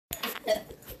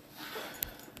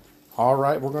All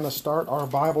right, we're going to start our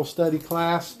Bible study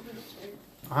class.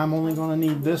 I'm only going to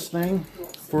need this thing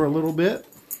for a little bit.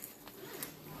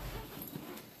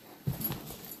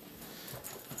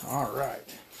 All right.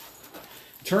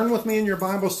 Turn with me in your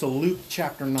Bibles to Luke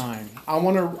chapter 9. I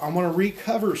want to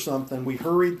recover something. We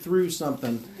hurried through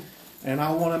something, and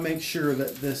I want to make sure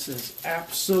that this is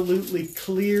absolutely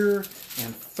clear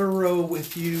and thorough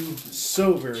with you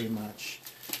so very much.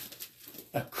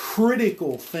 A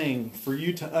critical thing for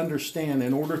you to understand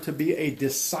in order to be a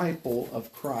disciple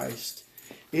of Christ.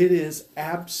 It is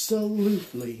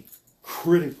absolutely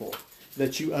critical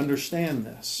that you understand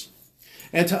this.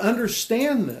 And to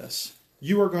understand this,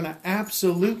 you are going to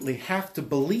absolutely have to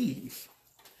believe.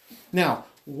 Now,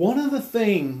 one of the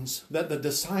things that the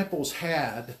disciples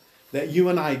had that you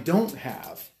and I don't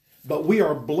have, but we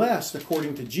are blessed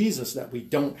according to Jesus that we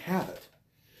don't have it.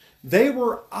 They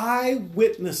were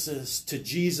eyewitnesses to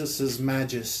Jesus'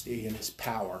 majesty and his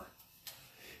power.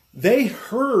 They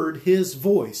heard his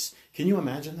voice. Can you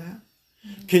imagine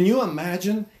that? Can you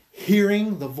imagine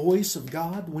hearing the voice of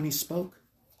God when he spoke?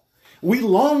 We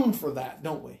long for that,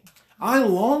 don't we? I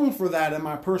long for that in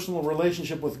my personal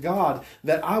relationship with God,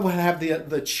 that I would have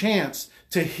the chance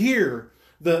to hear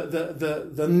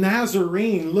the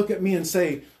Nazarene look at me and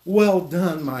say, "Well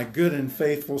done, my good and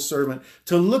faithful servant."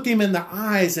 To look him in the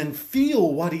eyes and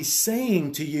feel what he's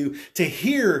saying to you, to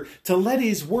hear, to let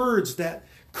his words that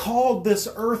called this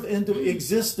earth into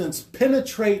existence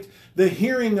penetrate the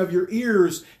hearing of your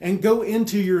ears and go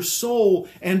into your soul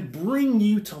and bring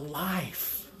you to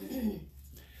life.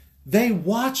 They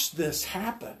watched this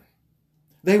happen.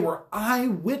 They were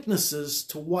eyewitnesses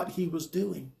to what he was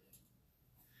doing.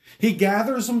 He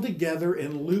gathers them together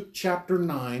in Luke chapter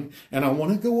 9, and I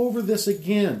want to go over this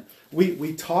again.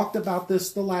 We talked about this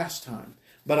the last time,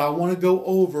 but I want to go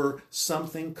over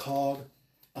something called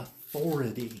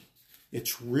authority.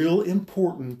 It's real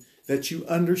important that you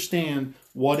understand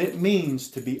what it means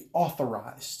to be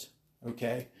authorized.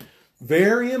 Okay?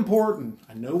 Very important.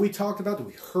 I know we talked about it.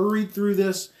 We hurried through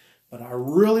this, but I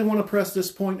really want to press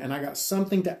this point, and I got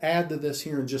something to add to this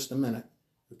here in just a minute.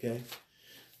 Okay?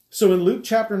 So in Luke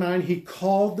chapter 9, he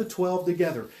called the 12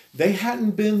 together. They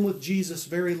hadn't been with Jesus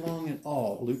very long at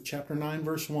all. Luke chapter 9,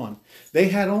 verse 1. They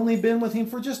had only been with him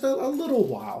for just a little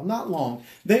while, not long.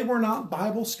 They were not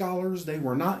Bible scholars. They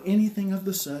were not anything of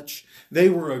the such. They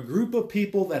were a group of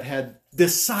people that had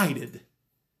decided.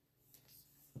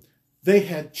 They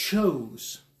had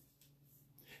chose.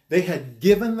 They had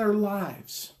given their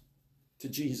lives to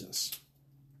Jesus.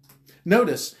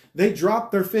 Notice, they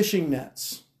dropped their fishing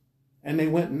nets. And they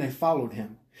went and they followed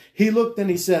him. He looked and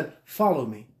he said, "Follow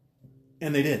me."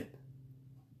 And they did.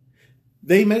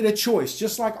 They made a choice,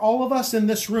 just like all of us in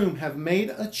this room have made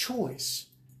a choice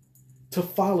to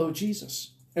follow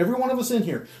Jesus. Every one of us in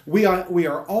here, we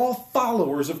are all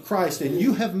followers of Christ, and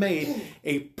you have made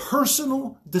a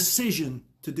personal decision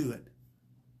to do it.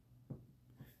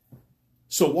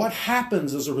 So what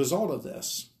happens as a result of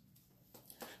this?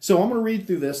 So I'm going to read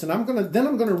through this, and I'm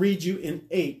going to read you in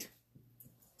 8.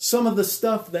 Some of the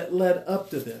stuff that led up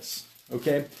to this,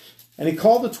 okay? And he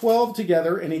called the 12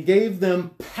 together, and he gave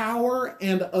them power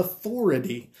and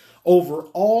authority over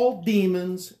all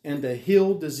demons and to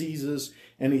heal diseases.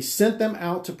 And he sent them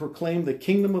out to proclaim the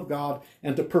kingdom of God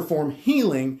and to perform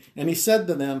healing. And he said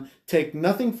to them, "Take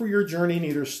nothing for your journey,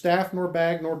 neither staff nor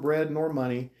bag nor bread nor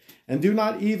money. And do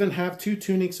not even have 2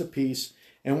 tunics apiece.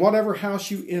 And whatever house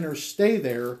you enter, stay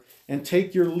there and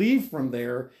take your leave from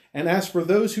there. And as for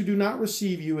those who do not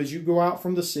receive you as you go out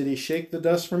from the city, shake the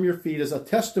dust from your feet as a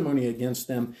testimony against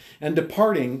them." And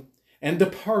departing,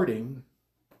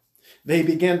 they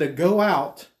began to go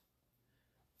out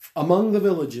among the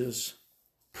villages,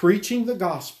 preaching the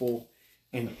gospel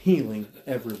and healing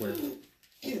everywhere.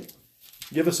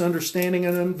 Give us understanding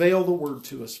and unveil the word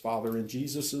to us, Father, in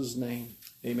Jesus' name.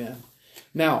 Amen.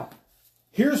 Now,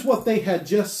 here's what they had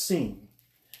just seen.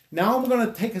 Now I'm going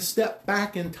to take a step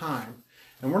back in time.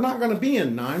 And we're not going to be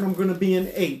in 9, I'm going to be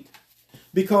in 8.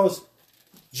 Because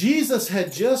Jesus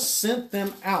had just sent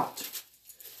them out.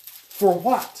 For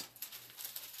what?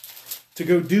 To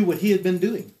go do what he had been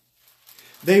doing.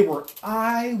 They were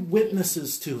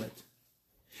eyewitnesses to it.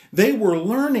 They were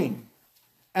learning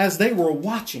as they were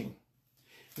watching.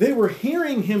 They were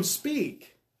hearing him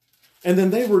speak. And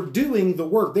then they were doing the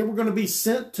work. They were going to be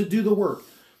sent to do the work.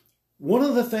 One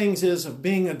of the things of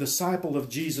being a disciple of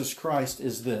Jesus Christ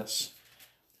is this.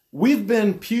 We've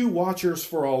been pew watchers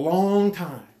for a long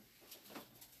time.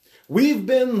 We've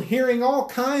been hearing all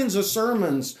kinds of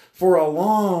sermons for a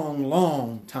long,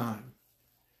 long time.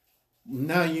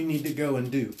 Now you need to go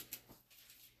and do.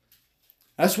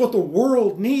 That's what the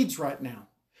world needs right now.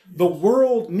 The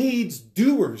world needs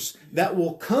doers that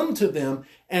will come to them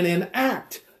and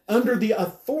enact under the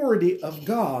authority of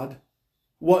God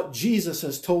what Jesus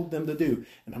has told them to do.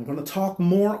 And I'm going to talk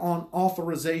more on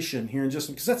authorization here in just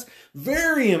a minute, because that's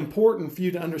very important for you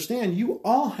to understand. You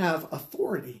all have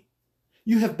authority.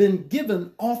 You have been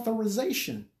given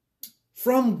authorization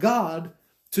from God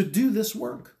to do this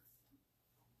work.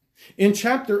 In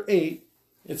chapter 8,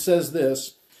 it says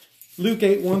this, Luke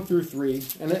 8, 1 through 3,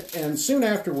 and soon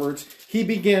afterwards, he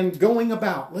began going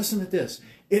about. Listen to this.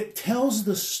 It tells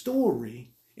the story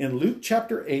in Luke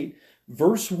chapter 8,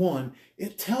 verse 1,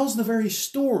 it tells the very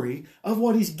story of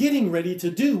what he's getting ready to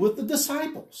do with the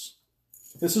disciples.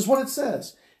 This is what it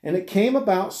says. And it came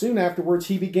about soon afterwards,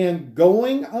 he began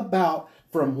going about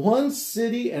from one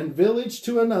city and village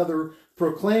to another,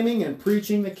 proclaiming and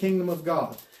preaching the kingdom of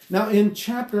God. Now in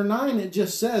chapter 9, it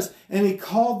just says, and he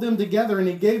called them together and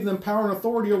he gave them power and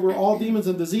authority over all demons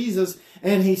and diseases,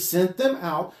 and he sent them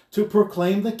out to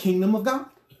proclaim the kingdom of God.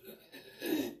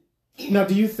 Now,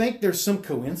 do you think there's some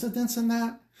coincidence in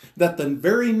that? That the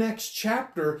very next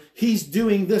chapter, he's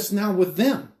doing this now with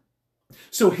them.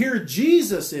 So here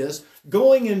Jesus is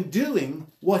going and doing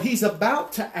what he's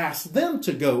about to ask them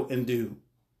to go and do.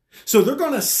 So they're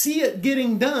going to see it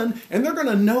getting done, and they're going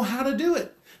to know how to do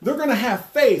it. They're going to have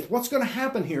faith. What's going to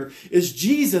happen here is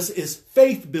Jesus is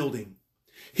faith building.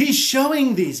 He's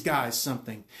showing these guys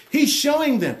something. He's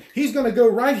showing them. He's going to go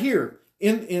right here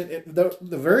in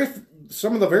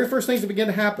some of the very first things that begin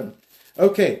to happen.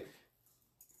 Okay.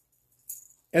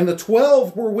 And the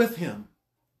 12 were with him.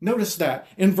 Notice that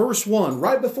in verse 1,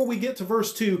 right before we get to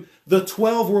verse 2, the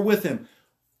 12 were with him.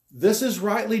 This is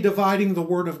rightly dividing the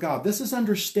word of God. This is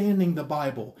understanding the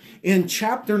Bible. In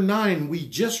chapter 9, we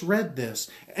just read this,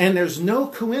 and there's no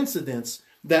coincidence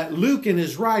that Luke in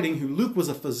his writing, Luke was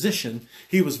a physician,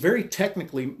 he was very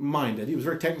technically minded. He was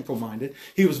very technical minded.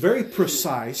 He was very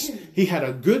precise. He had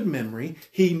a good memory.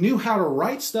 He knew how to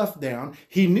write stuff down.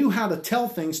 He knew how to tell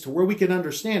things to where we could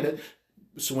understand it.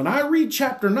 So when I read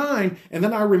chapter 9, and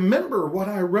then I remember what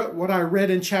I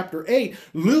read in chapter 8,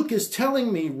 Luke is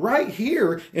telling me right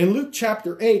here in Luke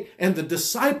chapter 8, and the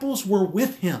disciples were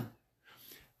with him.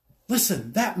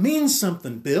 Listen, that means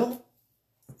something, Bill.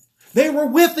 They were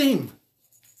with him.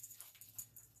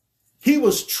 He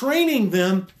was training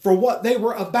them for what they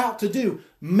were about to do.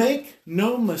 Make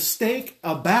no mistake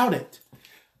about it.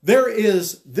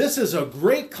 This is a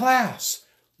great class,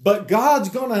 but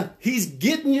He's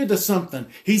getting you to something.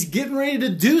 He's getting ready to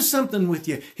do something with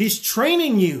you. He's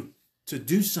training you to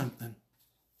do something.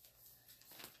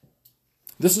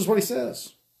 This is what he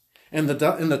says. And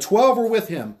the 12 were with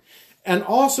him. And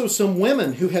also some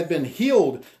women who had been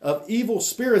healed of evil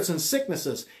spirits and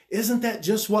sicknesses. Isn't that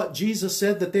just what Jesus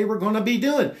said that they were going to be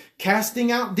doing?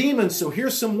 Casting out demons. So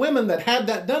here's some women that had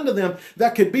that done to them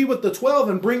that could be with the 12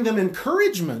 and bring them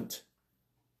encouragement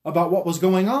about what was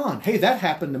going on. Hey, that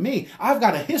happened to me. I've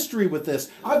got a history with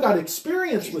this. I've got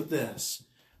experience with this.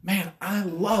 Man, I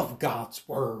love God's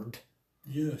word.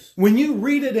 Yes. When you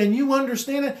read it and you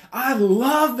understand it, I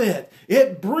love it.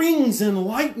 It brings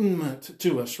enlightenment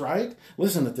to us, right?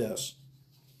 Listen to this.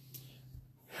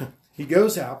 He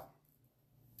goes out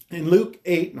in Luke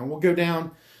 8, and we'll go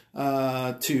down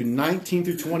to 19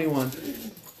 through 21.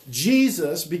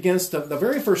 Jesus begins to, the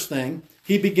very first thing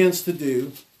he begins to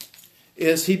do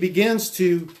is he begins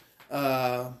to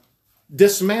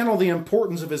dismantle the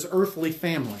importance of his earthly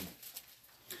family.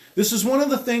 This is one of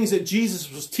the things that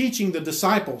Jesus was teaching the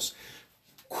disciples.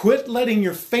 Quit letting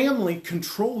your family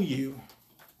control you.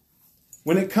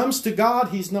 When it comes to God,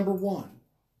 he's number one.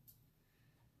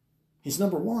 He's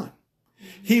number one.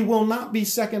 He will not be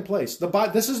second place.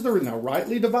 This is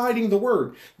rightly dividing the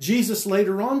word. Jesus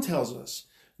later on tells us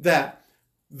that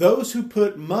those who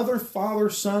put mother, father,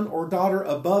 son, or daughter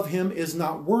above him is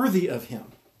not worthy of him.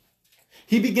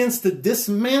 He begins to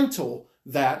dismantle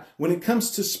that when it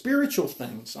comes to spiritual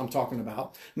things, I'm talking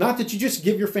about. Not that you just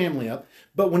give your family up,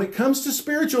 but when it comes to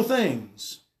spiritual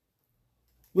things,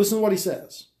 listen to what he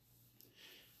says.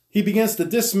 He begins to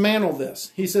dismantle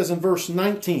this. He says in verse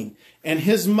 19, and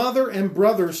his mother and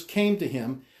brothers came to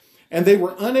him, and they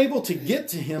were unable to get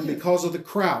to him because of the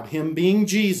crowd, him being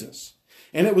Jesus.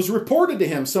 And it was reported to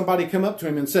him, somebody come up to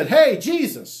him and said, hey,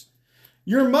 Jesus,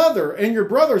 your mother and your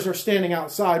brothers are standing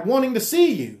outside wanting to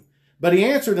see you. But he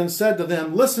answered and said to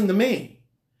them, listen to me.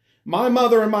 My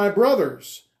mother and my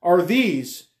brothers are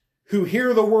these who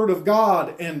hear the word of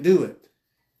God and do it.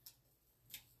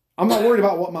 I'm not worried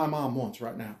about what my mom wants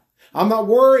right now. I'm not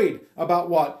worried about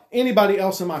what anybody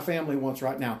else in my family wants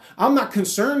right now. I'm not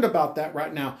concerned about that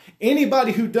right now.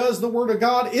 Anybody who does the word of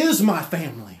God is my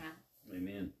family.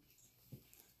 Amen.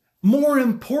 More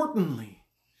importantly,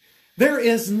 There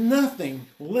is nothing,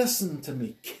 listen to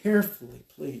me carefully,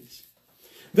 please.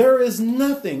 There is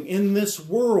nothing in this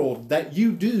world that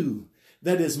you do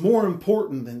that is more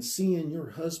important than seeing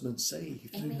your husband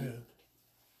saved. Amen.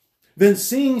 Than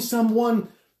seeing someone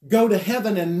go to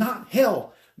heaven and not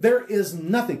hell. There is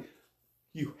nothing.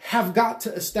 You have got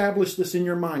to establish this in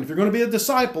your mind. If you're going to be a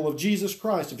disciple of Jesus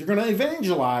Christ, if you're going to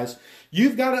evangelize,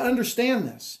 you've got to understand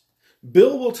this.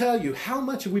 Bill will tell you, how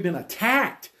much have we been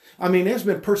attacked? I mean, there's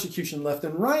been persecution left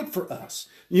and right for us,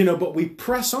 but we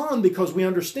press on because we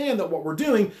understand that what we're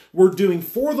doing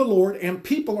for the Lord, and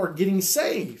people are getting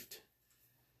saved.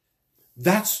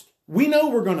 We know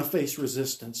we're going to face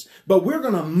resistance, but we're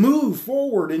going to move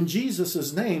forward in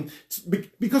Jesus' name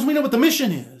because we know what the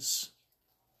mission is.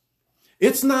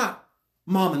 It's not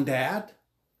mom and dad,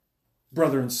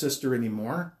 brother and sister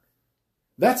anymore.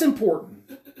 That's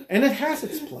important, and it has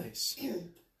its place.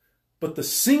 But the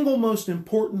single most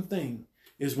important thing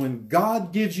is when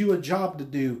God gives you a job to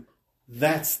do,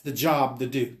 that's the job to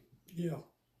do. Yeah.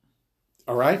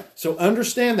 All right? So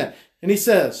understand that. And he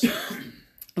says,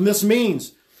 and this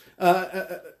means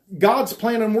God's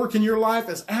plan and work in your life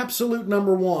is absolute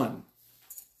number one.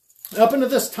 Up until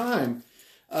this time,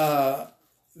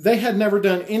 they had never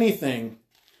done anything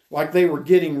like they were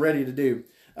getting ready to do.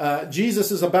 Jesus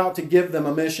is about to give them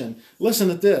a mission. Listen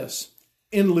to this.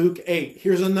 In Luke 8,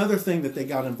 here's another thing that they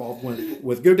got involved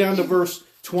with. Go down to verse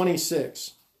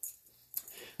 26.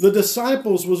 The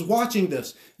disciples was watching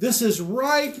this. This is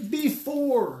right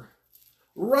before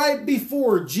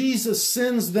Jesus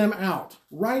sends them out.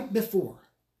 Right before.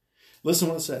 Listen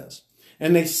what it says.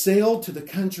 And they sailed to the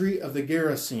country of the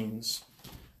Gerasenes,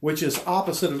 which is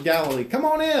opposite of Galilee. Come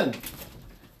on in.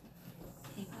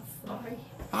 Sorry.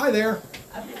 Hi there.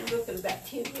 I've been looking about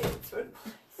 2 minutes for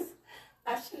advice.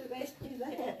 I should have asked you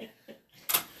that.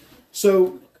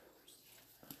 So,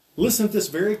 listen to this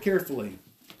very carefully.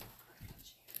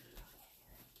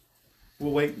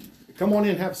 We'll wait. Come on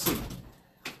in, have a seat.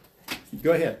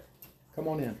 Go ahead. Come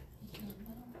on in.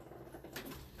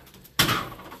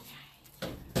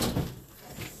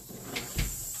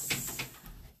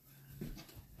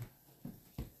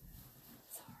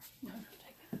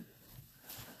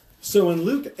 So in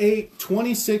Luke 8,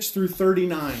 26 through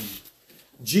 39,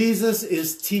 Jesus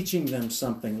is teaching them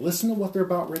something. Listen to what they're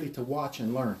about ready to watch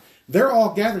and learn. They're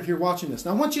all gathered here watching this.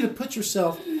 Now I want you to put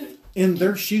yourself in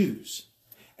their shoes.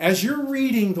 As you're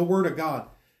reading the Word of God,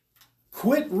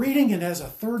 quit reading it as a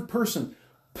third person.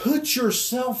 Put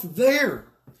yourself there.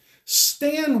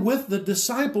 Stand with the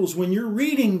disciples when you're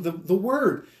reading the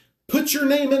Word. Put your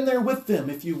name in there with them,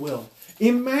 if you will.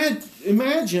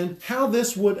 Imagine how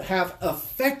this would have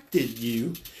affected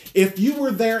you if you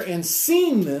were there and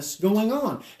seen this going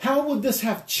on. How would this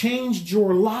have changed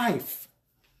your life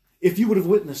if you would have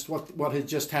witnessed what had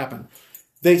just happened?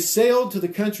 They sailed to the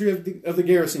country of the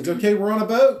Gerasenes. Okay, we're on a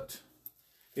boat.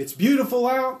 It's beautiful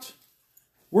out.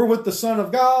 We're with the Son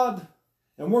of God.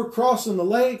 And we're crossing the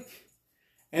lake.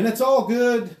 And it's all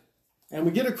good. And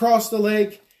we get across the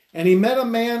lake. And he met a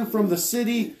man from the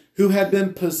city who had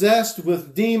been possessed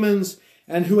with demons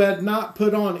and who had not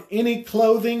put on any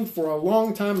clothing for a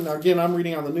long time. Now again, I'm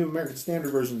reading out the New American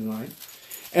Standard Version tonight.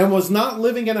 And was not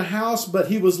living in a house, but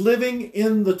he was living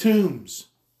in the tombs.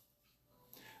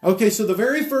 Okay, so the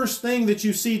very first thing that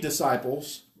you see,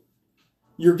 disciples,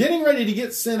 you're getting ready to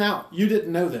get sent out. You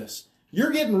didn't know this.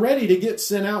 You're getting ready to get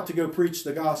sent out to go preach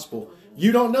the gospel.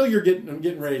 You don't know you're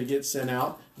getting ready to get sent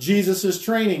out. Jesus is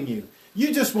training you.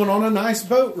 You just went on a nice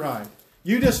boat ride.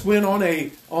 You just went on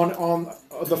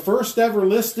the first ever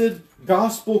listed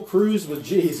gospel cruise with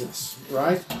Jesus,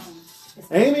 right?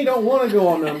 Amy don't want to go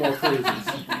on no more cruises,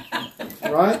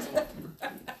 right?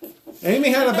 Amy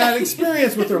had a bad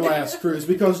experience with her last cruise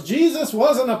because Jesus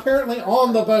wasn't apparently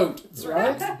on the boat,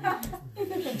 right?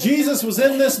 Jesus was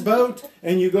in this boat,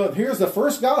 and you go, here's the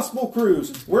first gospel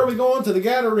cruise. Where are we going? To the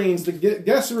Gadarenes, the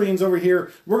Gerasenes over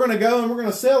here. We're going to go and we're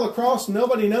going to sail across.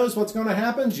 Nobody knows what's going to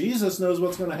happen. Jesus knows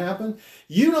what's going to happen.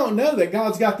 You don't know that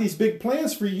God's got these big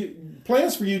plans for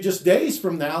you just days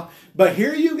from now. But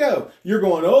here you go. You're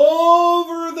going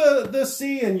over the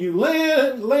sea and you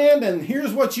land, and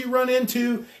here's what you run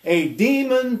into. A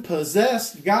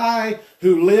demon-possessed guy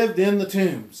who lived in the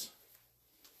tombs.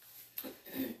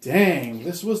 Dang,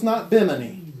 this was not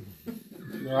Bimini,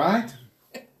 right?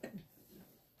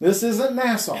 This isn't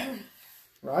Nassau,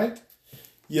 right?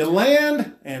 You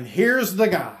land, and here's the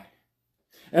guy.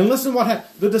 And listen what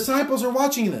happened. The disciples are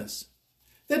watching this.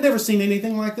 They'd never seen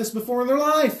anything like this before in their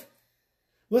life.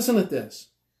 Listen to this.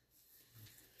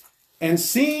 And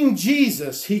seeing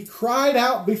Jesus, he cried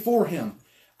out before him.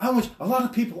 A lot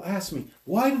of people ask me,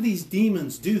 why do these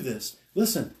demons do this?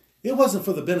 Listen, It wasn't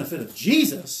for the benefit of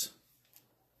Jesus.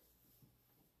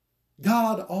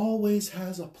 God always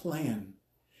has a plan,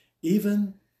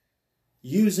 even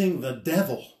using the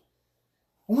devil.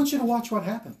 I want you to watch what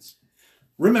happens.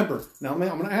 Remember, now I'm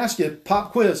going to ask you,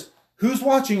 pop quiz. Who's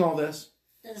watching all this?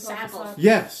 The disciples.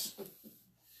 Yes.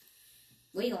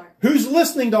 We are. Who's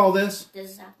listening to all this? The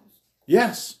disciples.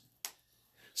 Yes.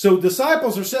 So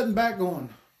disciples are sitting back going,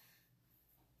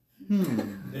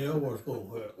 Now what's going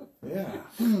to happen? yeah.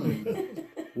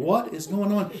 What is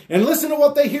going on? And listen to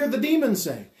what they hear the demons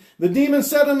say. The demon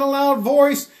said in a loud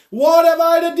voice, "What have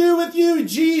I to do with you,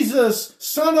 Jesus,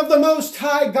 Son of the Most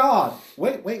High God?"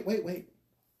 Wait.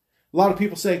 A lot of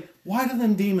people say, why do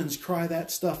them demons cry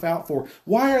that stuff out for?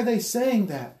 Why are they saying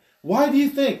that? Why do you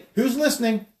think? Who's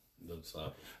listening? The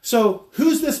disciples. So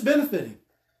who's this benefiting?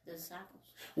 The disciples.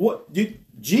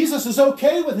 Jesus is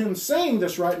okay with him saying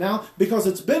this right now because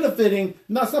it's benefiting,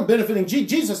 no, it's not benefiting.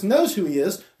 Jesus knows who he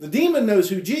is. The demon knows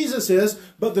who Jesus is.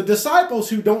 But the disciples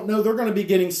who don't know they're going to be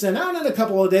getting sent out in a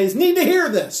couple of days need to hear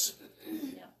this.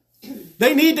 Yeah.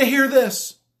 They need to hear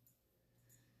this.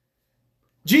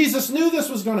 Jesus knew this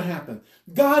was going to happen.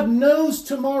 God knows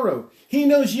tomorrow. He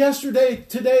knows yesterday,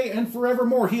 today, and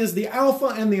forevermore. He is the Alpha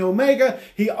and the Omega.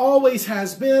 He always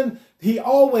has been. He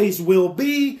always will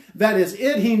be. That is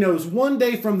it. He knows one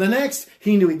day from the next.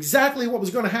 He knew exactly what was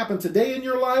going to happen today in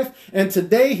your life. And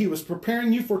today he was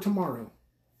preparing you for tomorrow.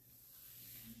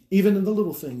 Even in the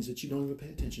little things that you don't even pay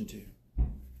attention to.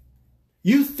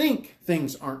 You think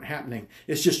things aren't happening.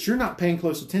 It's just you're not paying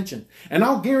close attention. And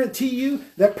I'll guarantee you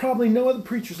that probably no other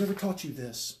preachers ever taught you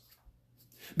this.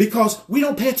 Because we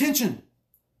don't pay attention.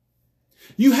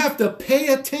 You have to pay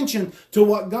attention to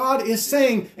what God is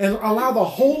saying and allow the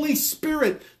Holy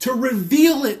Spirit to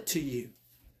reveal it to you.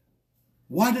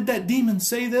 Why did that demon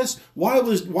say this?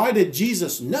 Why did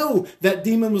Jesus know that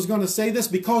demon was going to say this?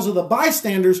 Because of the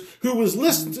bystanders who was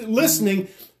listening,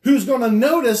 who's going to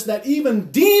notice that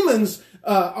even demons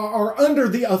are under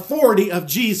the authority of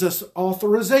Jesus'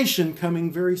 authorization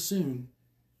coming very soon.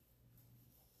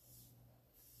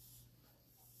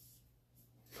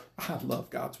 I love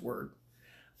God's word.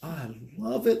 I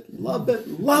love it, love it,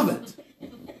 love it.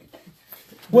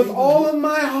 With all of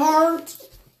my heart.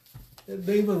 That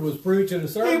demon was preaching a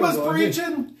sermon. He was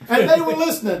preaching and they were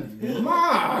listening.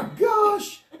 My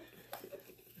gosh.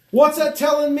 What's that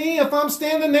telling me if I'm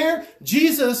standing there?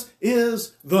 Jesus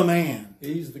is the man.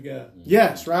 He's the guy.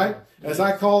 Yes, right? As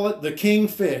I call it, the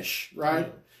kingfish,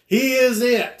 right? He is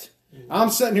it. I'm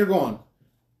sitting here going,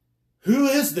 who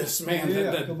is this man?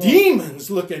 Yeah, the demons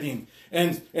look at him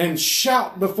and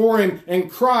shout before him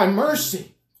and cry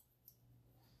mercy.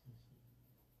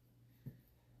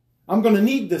 I'm going to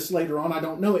need this later on. I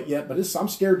don't know it yet, but I'm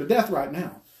scared to death right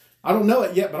now. I don't know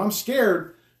it yet, but I'm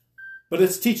scared, but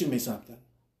it's teaching me something.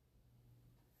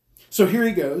 So here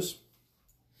he goes.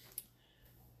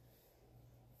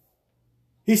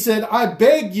 He said, "I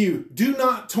beg you, do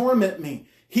not torment me."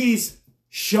 He's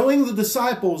showing the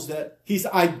disciples that he's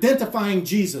identifying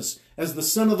Jesus as the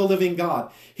Son of the living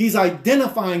God. He's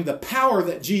identifying the power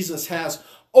that Jesus has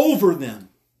over them.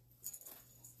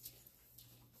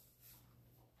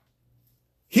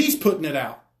 He's putting it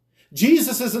out.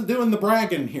 Jesus isn't doing the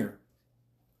bragging here.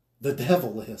 The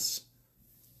devil is.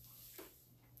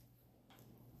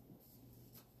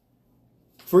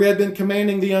 For he had been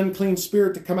commanding the unclean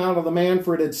spirit to come out of the man,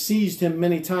 for it had seized him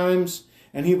many times,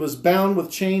 and he was bound with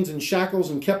chains and shackles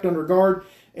and kept under guard.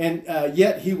 And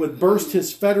yet he would burst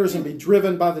his fetters and be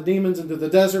driven by the demons into the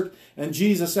desert. And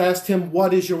Jesus asked him,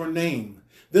 "What is your name?"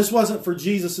 This wasn't for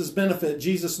Jesus' benefit.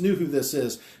 Jesus knew who this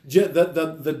is.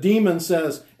 The demon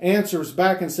answers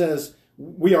back and says,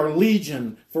 "We are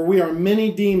legion, for we are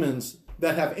many demons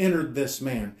that have entered this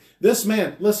man." This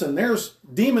man, listen,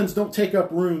 demons don't take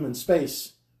up room and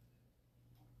space.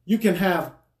 You can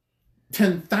have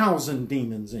 10,000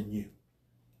 demons in you,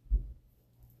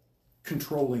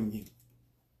 controlling you.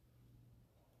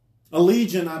 A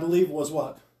legion, I believe, was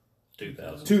what?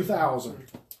 2,000.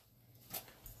 2,000.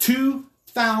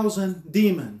 2,000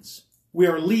 demons. We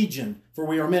are legion, for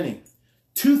we are many.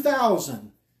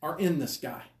 2,000 are in this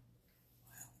guy.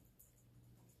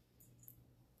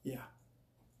 Yeah.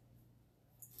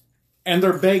 And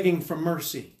they're begging for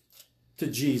mercy to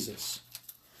Jesus.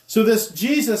 So this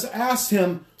Jesus asks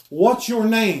him, "What's your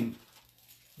name?"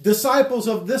 Disciples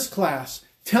of this class,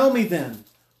 tell me then.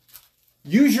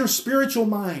 Use your spiritual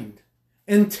mind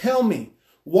and tell me,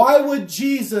 why would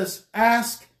Jesus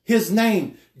ask his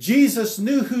name? Jesus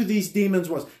knew who these demons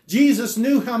was. Jesus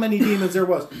knew how many demons there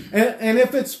was. And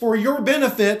if it's for your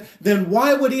benefit, then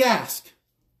why would he ask?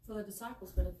 For the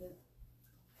disciples' benefit.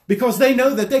 Because they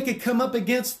know that they could come up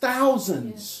against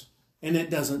thousands. and it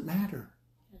doesn't matter.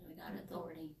 Because we got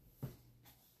authority.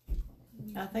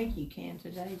 I think you can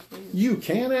today too. You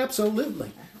can,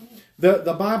 absolutely.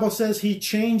 The Bible says he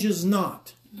changes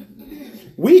not.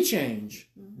 We change,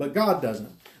 but God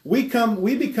doesn't. We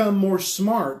become more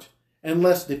smart and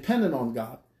less dependent on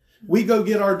God. We go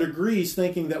get our degrees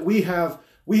thinking that we have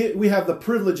the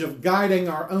privilege of guiding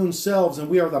our own selves and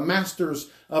we are the masters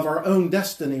of our own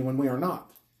destiny when we are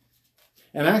not.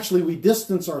 And actually we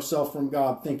distance ourselves from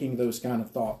God thinking those kind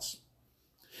of thoughts.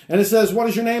 And it says, what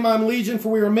is your name? I'm Legion, for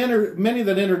we are many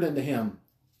that entered into him.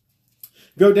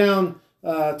 Go down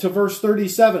to verse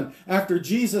 37. After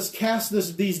Jesus cast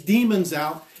these demons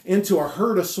out into a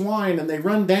herd of swine, and they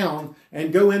run down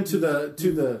and go into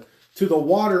the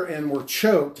water and were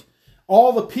choked,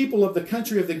 all the people of the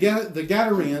country of the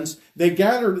Gadarenes, they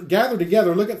gathered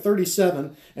together. Look at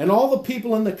 37. And all the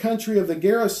people in the country of the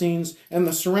Gerasenes and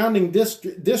the surrounding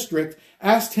district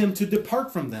asked him to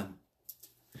depart from them.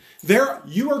 Let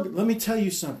me tell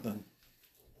you something.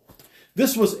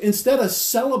 This was, instead of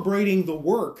celebrating the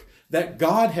work that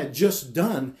God had just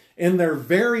done in their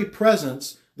very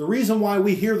presence, the reason why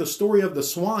we hear the story of the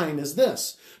swine is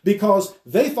this: because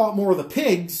they thought more of the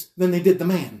pigs than they did the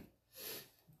man.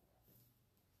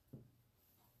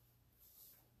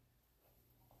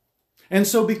 And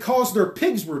so because their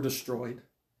pigs were destroyed,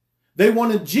 they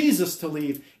wanted Jesus to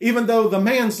leave, even though the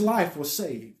man's life was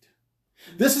saved.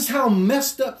 This is how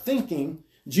messed up thinking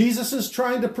Jesus is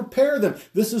trying to prepare them.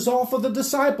 This is all for the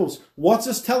disciples. What's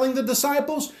this telling the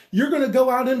disciples? You're going to go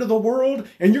out into the world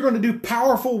and you're going to do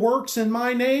powerful works in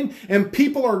my name, and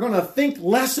people are going to think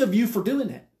less of you for doing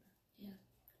it. Yeah.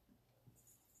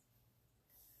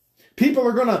 People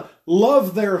are going to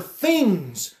love their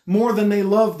things more than they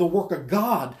love the work of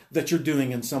God that you're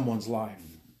doing in someone's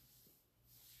life.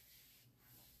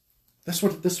 That's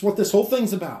what this whole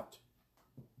thing's about.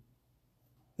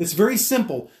 It's very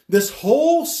simple. This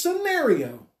whole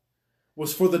scenario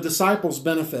was for the disciples'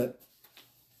 benefit.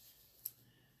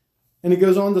 And he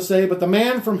goes on to say, but the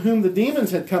man from whom the demons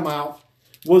had come out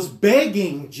was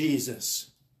begging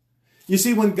Jesus. You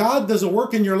see, when God does a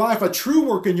work in your life, a true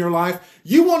work in your life,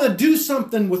 you want to do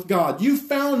something with God. You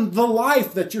found the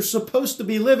life that you're supposed to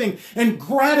be living, and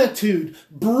gratitude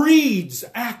breeds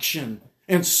action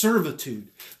and servitude.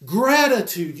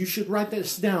 Gratitude, you should write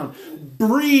this down,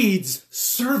 breeds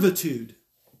servitude.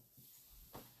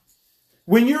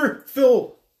 When you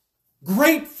feel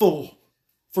grateful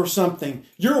for something,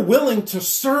 you're willing to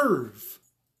serve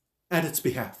at its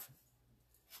behalf.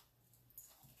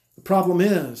 The problem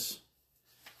is,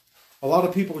 a lot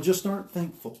of people just aren't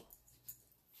thankful.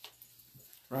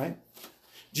 Right?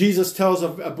 Jesus tells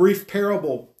a brief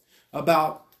parable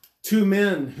about two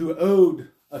men who owed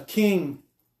a king.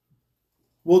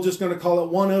 We're just going to call it,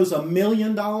 one owes $1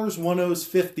 million, one owes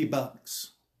 $50.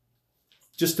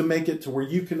 Just to make it to where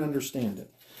you can understand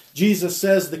it. Jesus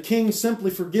says the king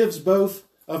simply forgives both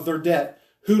of their debt.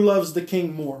 Who loves the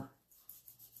king more?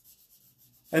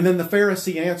 And then the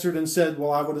Pharisee answered and said,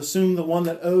 well, I would assume the one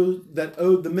that owed the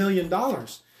 $1 million.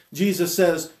 Jesus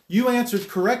says, you answered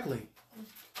correctly.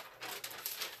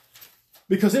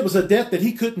 Because it was a debt that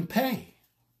he couldn't pay.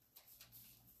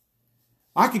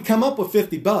 I could come up with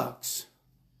 $50,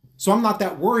 so I'm not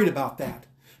that worried about that.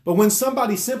 But when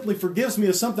somebody simply forgives me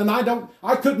of something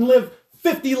I couldn't live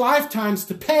 50 lifetimes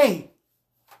to pay.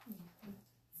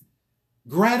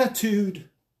 Gratitude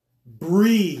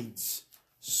breeds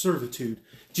servitude.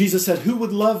 Jesus said, who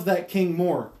would love that king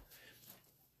more?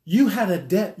 You had a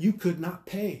debt you could not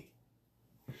pay.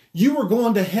 You were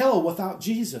going to hell without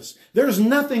Jesus. There's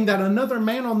nothing that another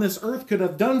man on this earth could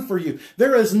have done for you.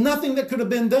 There is nothing that could have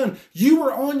been done. You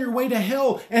were on your way to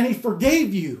hell and he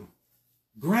forgave you.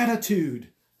 Gratitude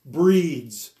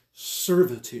breeds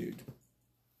servitude.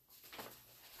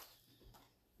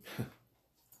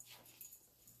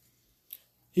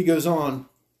 He goes on.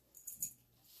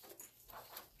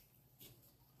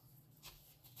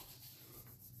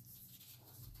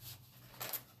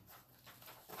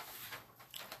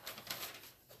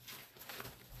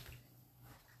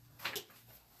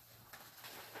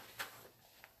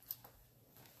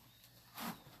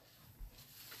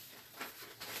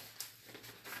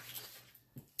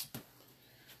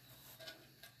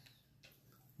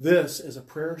 This is a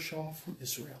prayer shawl from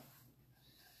Israel.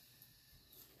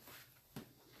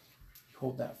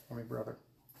 Hold that for me, brother.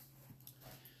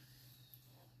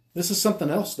 This is something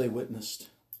else they witnessed.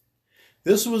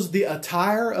 This was the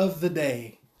attire of the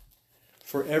day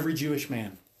for every Jewish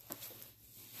man.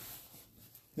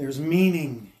 There's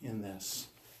meaning in this.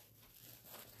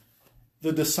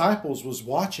 The disciples was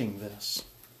watching this.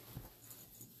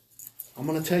 I'm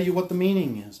going to tell you what the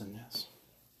meaning is in this.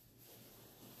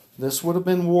 This would have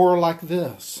been war like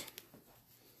this.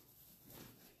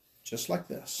 Just like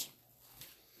this.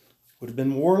 Would have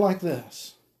been war like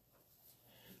this.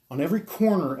 On every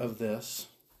corner of this,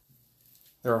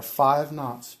 there are 5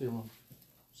 knots. Feel them?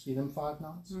 See them 5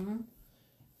 knots? Mm-hmm.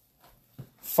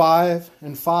 5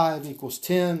 and 5 equals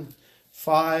 10.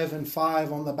 5 and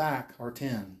 5 on the back are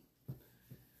 10.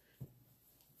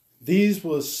 These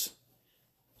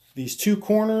 2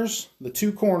 corners,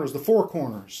 the 4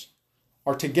 corners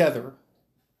are together.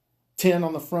 10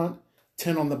 on the front,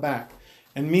 10 on the back.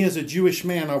 And me as a Jewish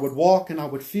man, I would walk and I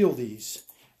would feel these.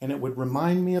 And it would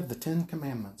remind me of the 10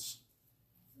 Commandments.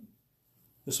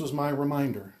 This was my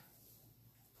reminder.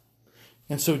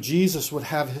 And so Jesus would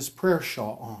have his prayer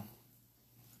shawl on.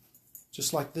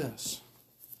 Just like this.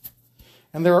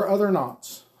 And there are other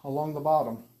knots along the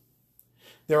bottom.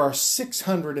 There are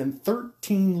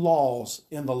 613 laws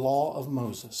in the law of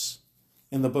Moses.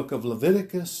 In the book of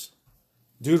Leviticus,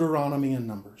 Deuteronomy, and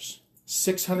Numbers.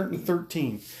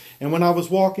 613. And when I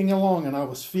was walking along and I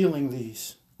was feeling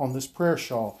these on this prayer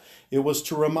shawl, it was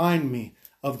to remind me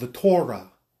of the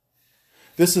Torah.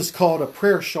 This is called a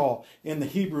prayer shawl. In the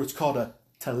Hebrew, it's called a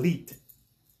talit.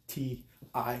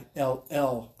 T-I-L-L-I-T.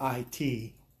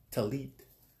 Talit.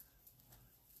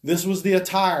 This was the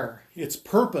attire. Its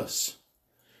purpose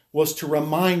was to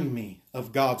remind me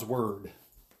of God's Word.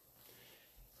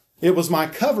 It was my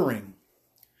covering.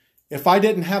 If I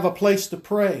didn't have a place to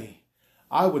pray,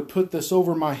 I would put this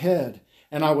over my head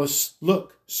and I was,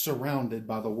 surrounded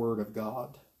by the Word of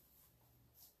God.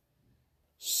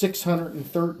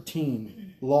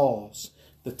 613 laws,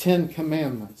 the 10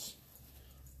 Commandments,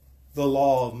 the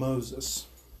law of Moses.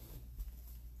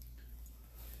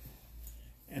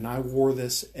 And I wore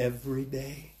this every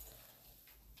day.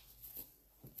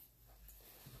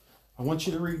 I want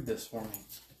you to read this for me.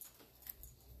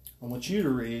 I want you to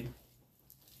read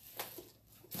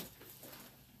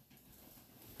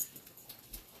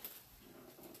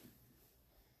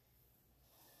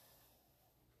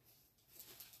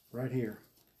right here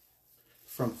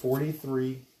from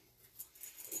 43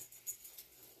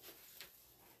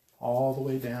 all the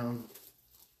way down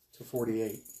to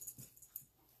 48.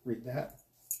 Read that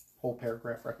whole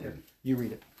paragraph right there. You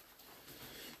read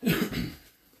it.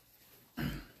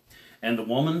 And a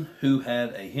woman who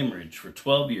had a hemorrhage for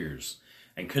 12 years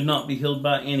and could not be healed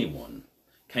by anyone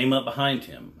came up behind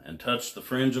him and touched the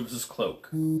fringe of his cloak.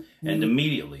 And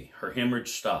immediately her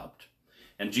hemorrhage stopped.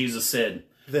 And Jesus said,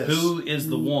 Who is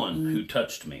the one who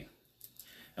touched me?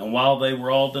 And while they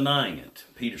were all denying it,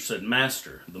 Peter said,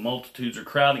 Master, the multitudes are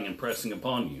crowding and pressing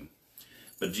upon you.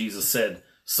 But Jesus said,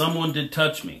 Someone did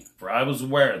touch me, for I was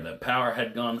aware that power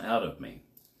had gone out of me.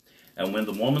 And when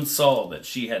the woman saw that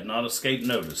she had not escaped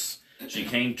notice, she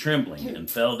came trembling and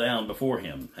fell down before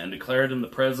him and declared in the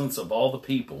presence of all the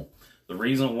people the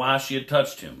reason why she had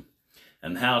touched him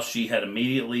and how she had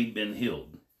immediately been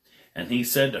healed. And he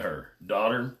said to her,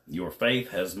 Daughter, your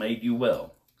faith has made you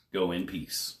well. Go in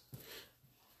peace.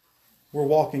 We're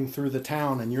walking through the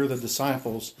town and you're the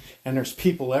disciples and there's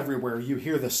people everywhere. You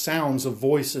hear the sounds of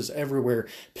voices everywhere.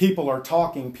 People are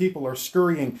talking. People are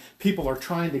scurrying. People are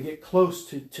trying to get close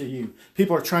to you.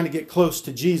 People are trying to get close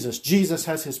to Jesus. Jesus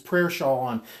has his prayer shawl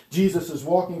on. Jesus is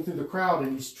walking through the crowd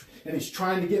and he's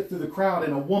trying to get through the crowd,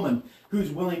 and a woman who's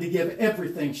willing to give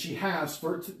everything she has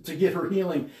to get her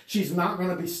healing. She's not going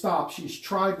to be stopped. She's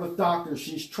tried with doctors.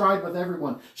 She's tried with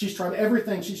everyone. She's tried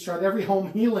everything. She's tried every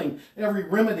home healing, every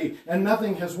remedy, and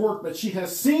nothing has worked. But she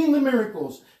has seen the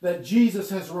miracles that Jesus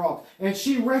has wrought. And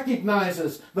she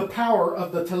recognizes the power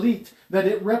of the talit, that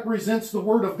it represents the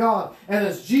Word of God. And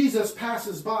as Jesus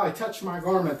passes by, touch my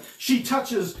garment, she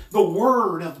touches the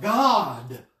Word of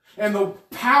God. And the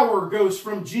power goes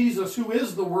from Jesus, who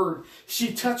is the Word.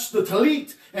 She touched the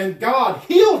talit, and God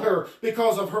healed her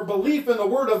because of her belief in the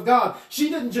Word of God. She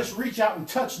didn't just reach out and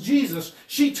touch Jesus.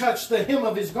 She touched the hem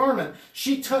of his garment.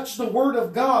 She touched the Word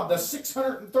of God, the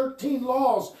 613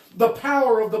 laws, the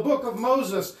power of the book of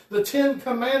Moses, the 10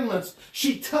 Commandments.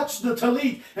 She touched the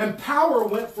talit, and power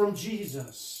went from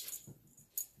Jesus.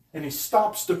 And he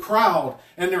stops the crowd,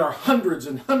 and there are hundreds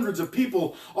and hundreds of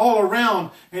people all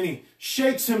around, and he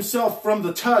shakes himself from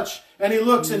the touch, and he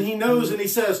looks and he knows and he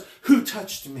says, Who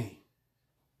touched me?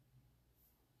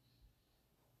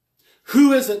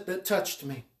 Who is it that touched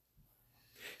me?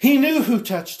 He knew who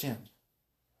touched him.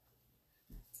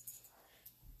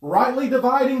 Rightly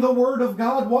dividing the Word of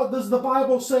God. What does the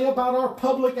Bible say about our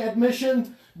public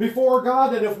admission before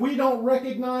God? That if we don't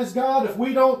recognize God, if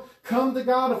we don't come to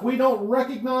God, if we don't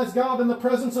recognize God in the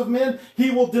presence of men, He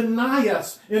will deny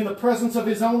us in the presence of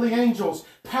His only angels.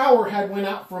 Power had went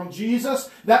out from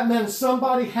Jesus. That meant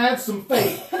somebody had some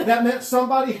faith. That meant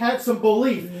somebody had some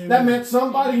belief. That meant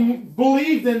somebody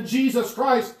believed in Jesus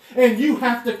Christ, and you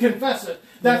have to confess it.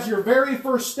 That's your very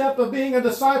first step of being a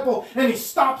disciple. And He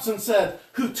stops and said,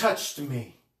 "Who touched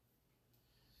me?"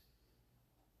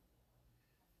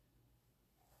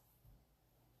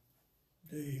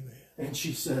 Amen. And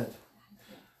she said,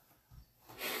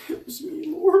 "It was me,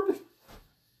 Lord.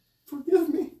 Forgive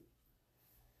me."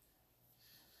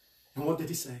 And what did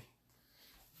He say?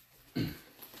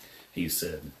 He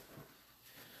said,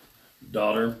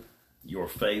 "Daughter, your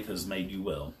faith has made you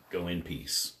well. Go in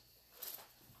peace."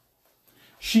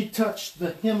 She touched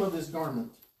the hem of His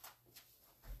garment.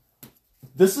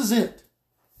 This is it.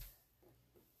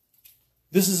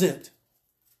 This is it.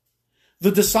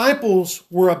 The disciples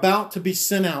were about to be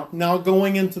sent out. Now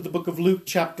going into the book of Luke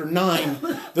chapter 9,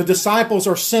 the disciples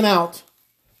are sent out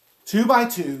 2 by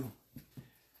 2.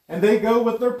 And they go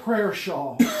with their prayer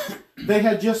shawl. They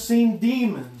had just seen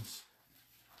demons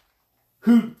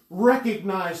who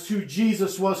recognized who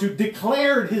Jesus was, who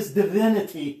declared His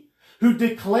divinity, who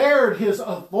declared His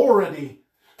authority,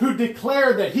 who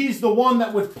declared that He's the one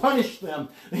that would punish them.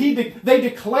 They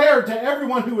declared to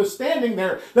everyone who was standing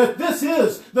there that this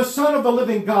is the Son of the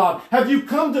living God. Have you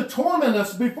come to torment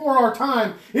us before our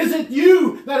time? Is it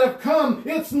you that have come?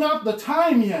 It's not the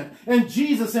time yet. And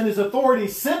Jesus in His authority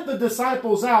sent the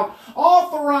disciples out,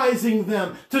 authorizing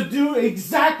them to do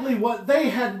exactly what they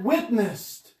had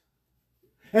witnessed.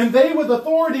 And they with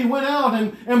authority went out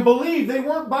and believed. They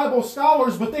weren't Bible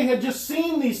scholars, but they had just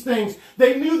seen these things.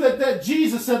 They knew that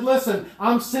Jesus said, "Listen,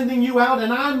 I'm sending you out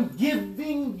and I'm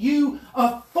giving you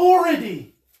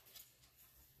authority.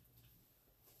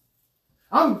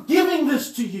 I'm giving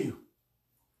this to you.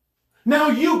 Now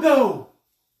you go."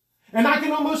 And I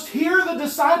can almost hear the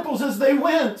disciples as they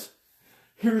went.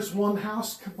 Here's one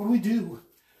house. What do we do?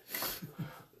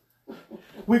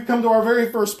 We've come to our very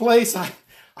first place.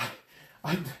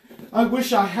 I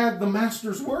wish I had the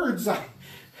Master's words.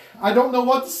 I don't know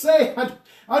what to say.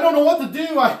 I don't know what to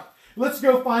do. Let's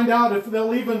go find out if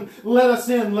they'll even let us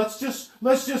in. Let's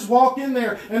just walk in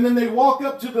there. And then they walk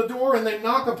up to the door and they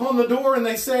knock upon the door and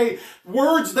they say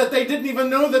words that they didn't even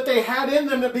know that they had in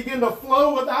them that begin to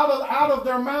flow out of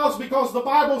their mouths, because the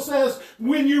Bible says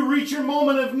when you reach your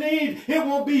moment of need, it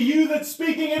won't be you that's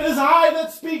speaking. It is I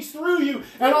that speaks through you.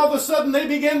 And all of a sudden they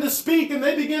begin to speak and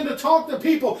they begin to talk to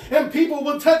people, and people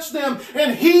would touch them,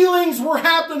 and healings were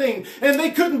happening, and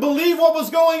they couldn't believe what was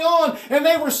going on, and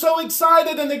they were so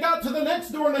excited, and they got to the next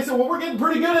door and they said, "Well, we're getting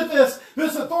pretty good at this.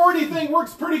 This authority thing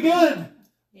works pretty good."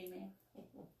 Amen.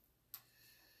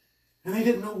 And they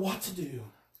didn't know what to do.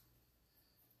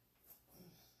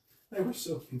 They were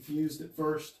so confused at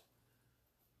first.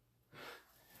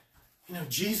 You know,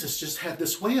 Jesus just had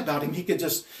this way about Him. He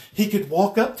could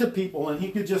walk up to people and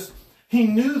he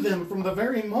knew them from the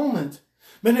very moment.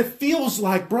 But it feels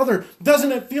like, brother,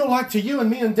 doesn't it feel like to you and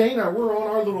me and Dana, we're on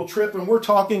our little trip and we're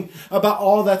talking about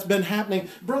all that's been happening.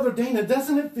 Brother Dana,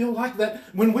 doesn't it feel like that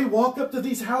when we walk up to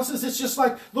these houses, it's just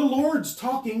like the Lord's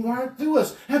talking right through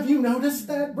us? Have you noticed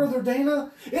that, Brother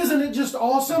Dana? Isn't it just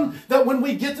awesome that when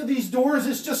we get to these doors,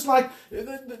 it's just like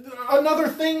another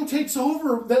thing takes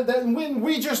over, that when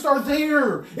we just are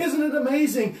there? Isn't it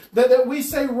amazing that we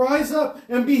say, "Rise up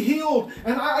and be healed"?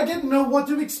 And I didn't know what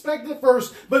to expect at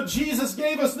first, but Jesus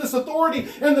gave us this authority,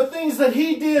 and the things that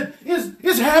He did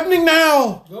is happening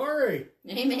now. Glory.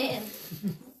 Amen.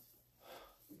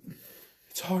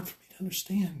 It's hard for me to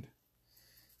understand.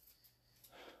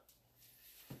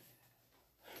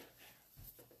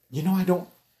 You know,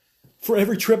 for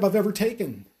every trip I've ever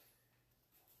taken,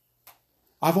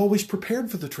 I've always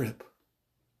prepared for the trip.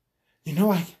 You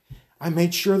know, I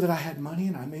made sure that I had money,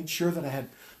 and I made sure that I had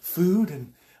food,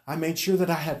 and I made sure that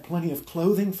I had plenty of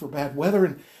clothing for bad weather,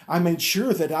 and I made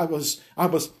sure that I was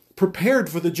prepared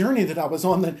for the journey that I was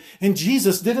on. And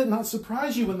Jesus, did it not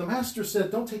surprise you when the Master said,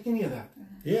 "Don't take any of that"?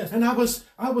 Yes. And I was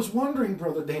wondering,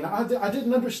 Brother Dana, I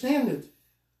didn't understand it.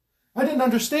 I didn't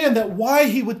understand that why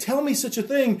He would tell me such a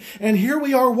thing. And here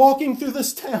we are walking through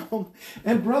this town.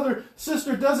 And brother,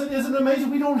 sister, isn't it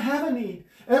amazing? We don't have a need.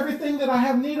 Everything that I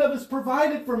have need of is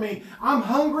provided for me. I'm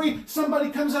hungry. Somebody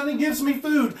comes out and gives me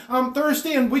food. I'm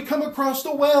thirsty and we come across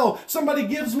the well. Somebody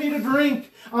gives me to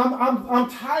drink. I'm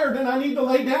tired and I need to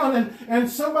lay down and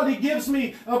somebody gives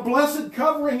me a blessed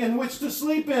covering in which to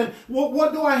sleep in. Well,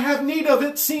 what do I have need of?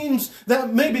 It seems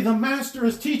that maybe the Master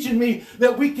is teaching me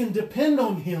that we can depend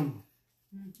on Him.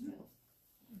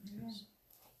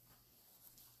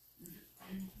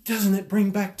 Doesn't it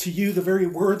bring back to you the very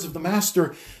words of the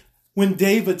Master when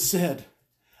David said,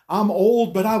 I'm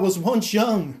old, but I was once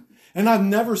young, and I've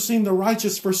never seen the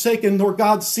righteous forsaken, nor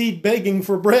God's seed begging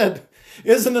for bread.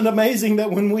 Isn't it amazing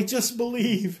that when we just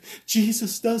believe,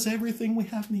 Jesus does everything we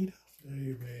have need of?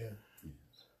 Amen.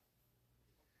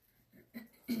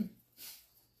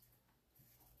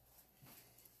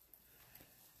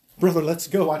 Brother, let's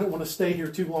go. I don't want to stay here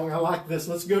too long. I like this.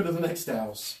 Let's go to the next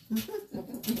house.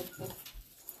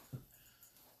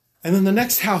 And then the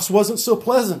next house wasn't so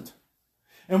pleasant.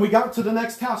 And we got to the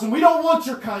next house, and we don't want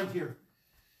your kind here.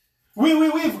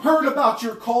 We've heard about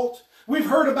your cult. We've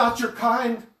heard about your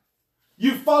kind.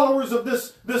 You followers of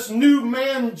this new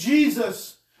man,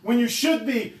 Jesus, when you should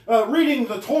be reading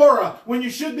the Torah, when you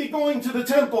should be going to the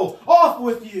temple, off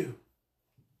with you.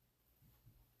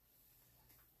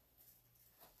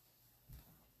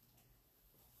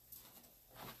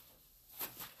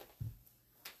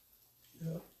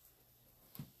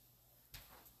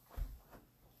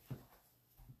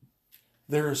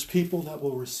 There is people that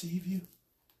will receive you,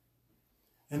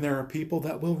 and there are people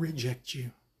that will reject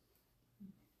you.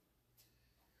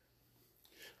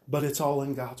 But it's all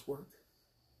in God's work.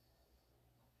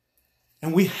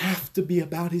 And we have to be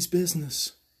about His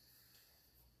business.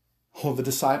 Oh, the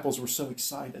disciples were so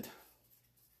excited.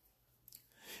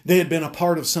 They had been a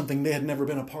part of something they had never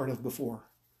been a part of before.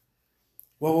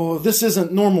 Well, this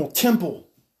isn't normal temple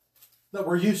that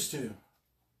we're used to.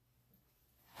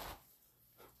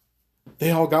 They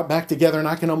all got back together, and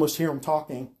I can almost hear them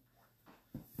talking.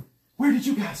 Where did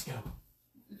you guys go?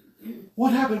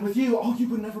 What happened with you? Oh, you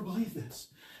would never believe this.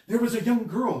 There was a young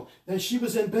girl that she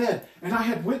was in bed, and I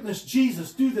had witnessed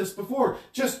Jesus do this before,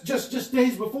 just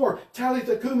days before.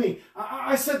 Talitha Kumi.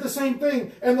 I said the same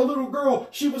thing, and the little girl,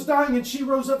 she was dying, and she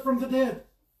rose up from the dead.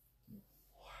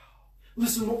 Wow.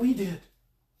 Listen what we did.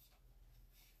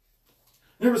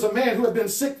 There was a man who had been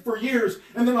sick for years,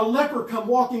 and then a leper come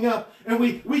walking up, and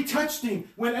we touched him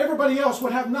when everybody else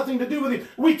would have nothing to do with him.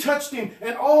 We touched him,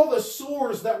 and all the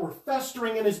sores that were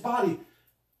festering in his body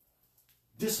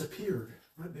disappeared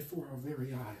right before our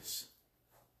very eyes.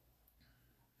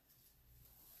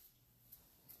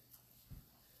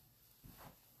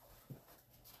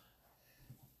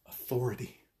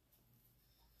 Authority.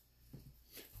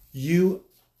 You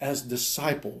as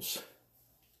disciples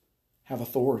have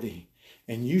authority.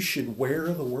 And you should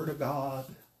wear the Word of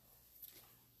God.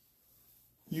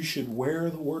 You should wear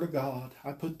the Word of God.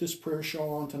 I put this prayer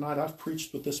shawl on tonight. I've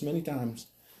preached with this many times.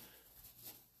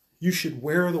 You should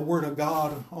wear the Word of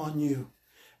God on you.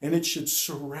 And it should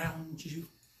surround you.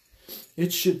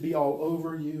 It should be all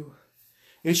over you.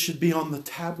 It should be on the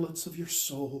tablets of your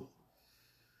soul.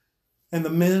 And the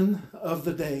men of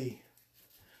the day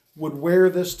would wear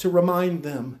this to remind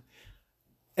them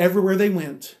everywhere they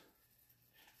went,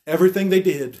 everything they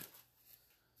did,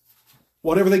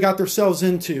 whatever they got themselves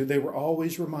into, they were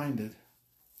always reminded.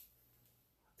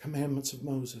 Commandments of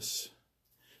Moses,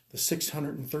 the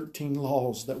 613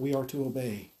 laws that we are to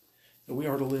obey, that we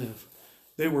are to live.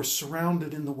 They were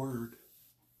surrounded in the Word.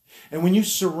 And when you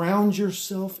surround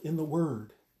yourself in the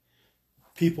Word,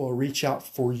 people will reach out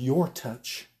for your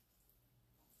touch.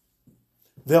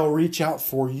 They'll reach out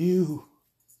for you,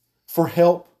 for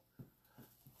help.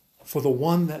 For the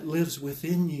one that lives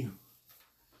within you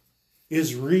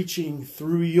is reaching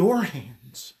through your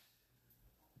hands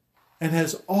and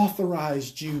has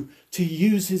authorized you to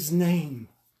use His name.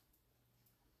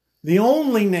 The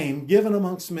only name given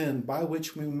amongst men by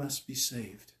which we must be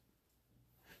saved.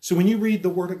 So when you read the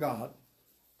Word of God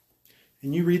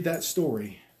and you read that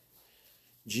story,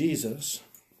 Jesus,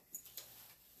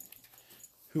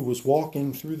 who was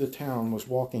walking through the town, was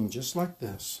walking just like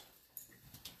this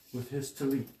with his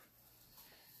tallit.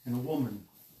 And a woman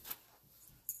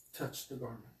touched the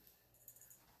garment.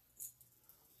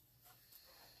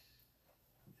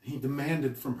 He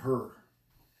demanded from her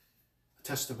a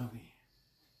testimony.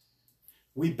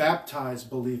 We baptize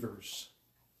believers.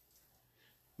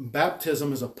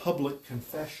 Baptism is a public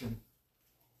confession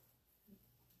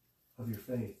of your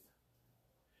faith.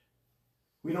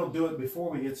 We don't do it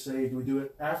before we get saved. We do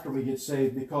it after we get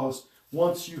saved, because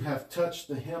once you have touched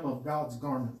the hem of God's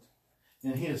garment,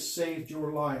 and He has saved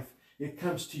your life, It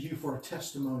comes to you for a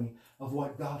testimony of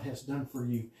what God has done for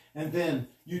you. And then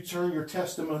you turn your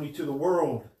testimony to the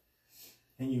world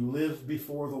and you live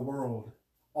before the world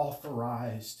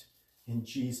authorized in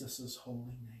Jesus'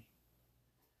 holy name.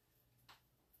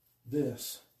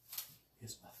 This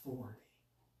is authority.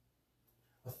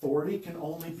 Authority can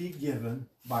only be given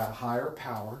by a higher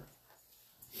power.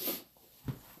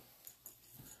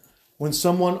 When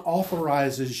someone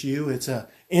authorizes you, it's an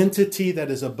entity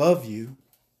that is above you,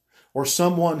 or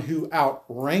someone who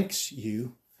outranks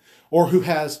you, or who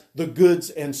has the goods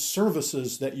and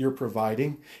services that you're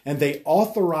providing, and they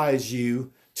authorize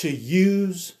you to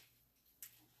use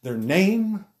their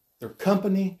name, their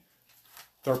company,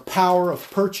 their power of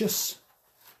purchase,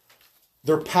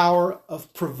 their power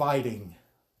of providing.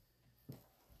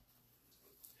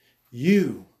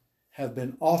 You have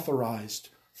been authorized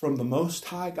from the Most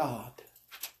High God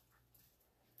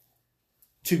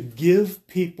to give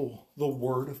people the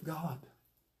Word of God,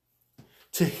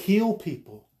 to heal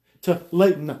people, to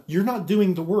lay. No, you're not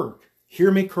doing the work.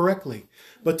 Hear me correctly.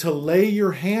 But to lay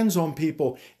your hands on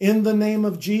people in the name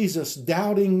of Jesus,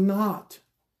 doubting not,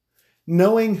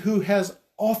 knowing who has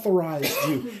authorized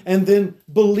you, and then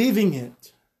believing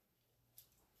it.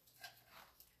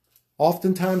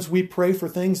 Oftentimes we pray for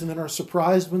things and then are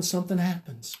surprised when something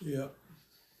happens. Yeah.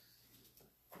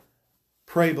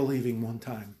 Pray believing one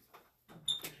time.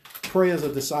 Pray as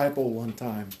a disciple one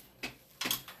time.